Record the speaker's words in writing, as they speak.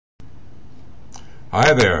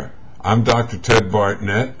Hi there, I'm Dr. Ted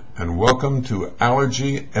Bartnett, and welcome to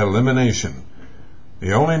Allergy Elimination,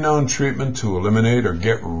 the only known treatment to eliminate or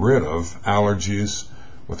get rid of allergies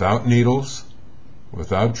without needles,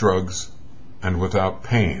 without drugs, and without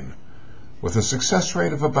pain, with a success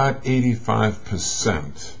rate of about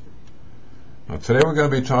 85%. Now, today we're going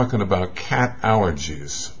to be talking about cat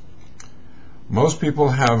allergies. Most people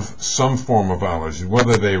have some form of allergy,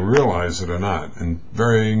 whether they realize it or not, in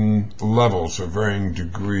varying levels or varying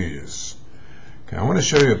degrees. Okay, I want to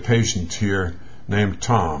show you a patient here named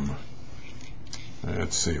Tom.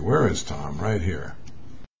 Let's see, where is Tom? Right here.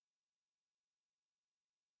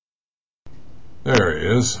 There he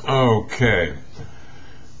is. Okay.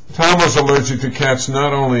 Tom was allergic to cats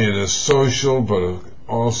not only in his social but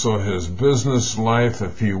also his business life.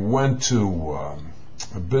 If he went to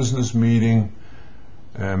a business meeting,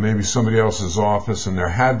 maybe somebody else's office, and there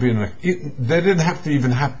had been they didn't have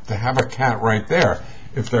to have a cat right there.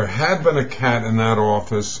 If there had been a cat in that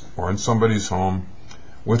office or in somebody's home,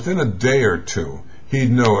 within a day or two,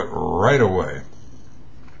 he'd know it right away.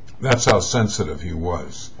 That's how sensitive he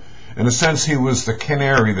was. In a sense, he was the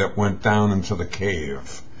canary that went down into the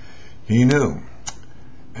cave. He knew.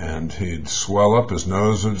 And he'd swell up, his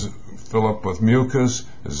nose would fill up with mucus,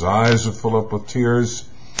 his eyes would fill up with tears,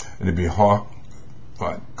 and he'd be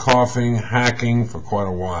coughing, hacking for quite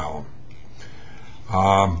a while.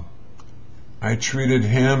 I treated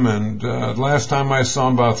him, and last time I saw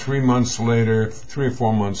him about 3 or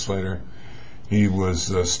 4 months later, he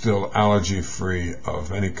was still allergy-free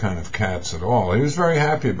of any kind of cats at all. He was very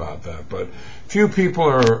happy about that, but few people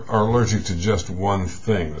are allergic to just one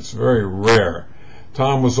thing. It's very rare.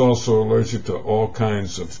 Tom was also allergic to all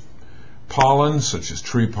kinds of pollen, such as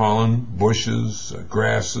tree pollen, bushes,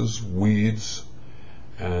 grasses, weeds,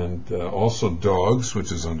 and also dogs,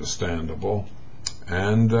 which is understandable,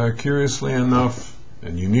 and curiously enough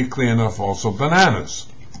and uniquely enough, also bananas.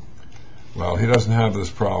 Well, he doesn't have this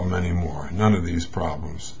problem anymore, none of these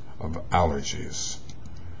problems of allergies.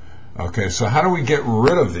 Okay, so how do we get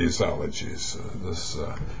rid of these allergies?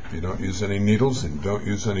 If you don't use any needles and don't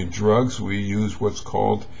use any drugs, we use what's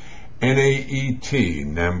called NAET,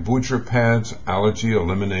 Nambudrapad's Allergy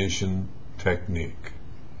Elimination Technique,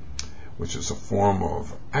 which is a form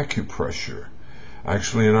of acupressure.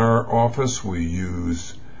 Actually, in our office, we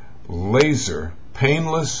use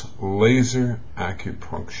painless laser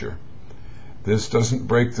acupuncture. This doesn't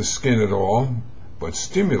break the skin at all, but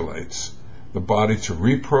stimulates the body to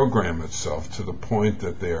reprogram itself to the point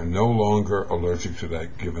that they are no longer allergic to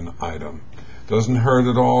that given item. Doesn't hurt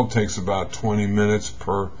at all, takes about 20 minutes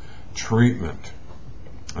per treatment.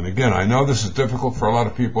 And again, I know this is difficult for a lot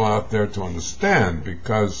of people out there to understand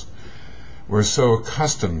because we're so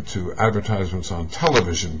accustomed to advertisements on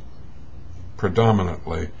television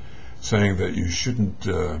predominantly saying that you should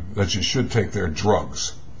take their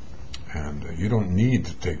drugs. And you don't need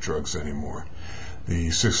to take drugs anymore.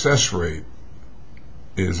 The success rate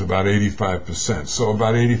is about 85%. So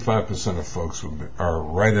about 85% of folks are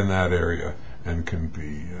right in that area and can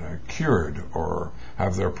be cured or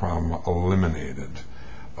have their problem eliminated.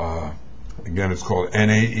 Again, it's called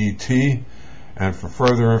NAET. And for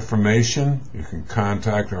further information, you can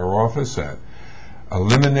contact our office at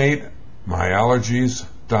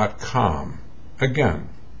eliminatemyallergies.com. Again,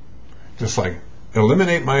 just like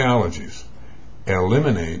eliminate my allergies,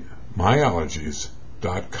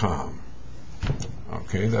 eliminatemyallergies.com.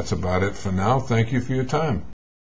 Okay, that's about it for now. Thank you for your time.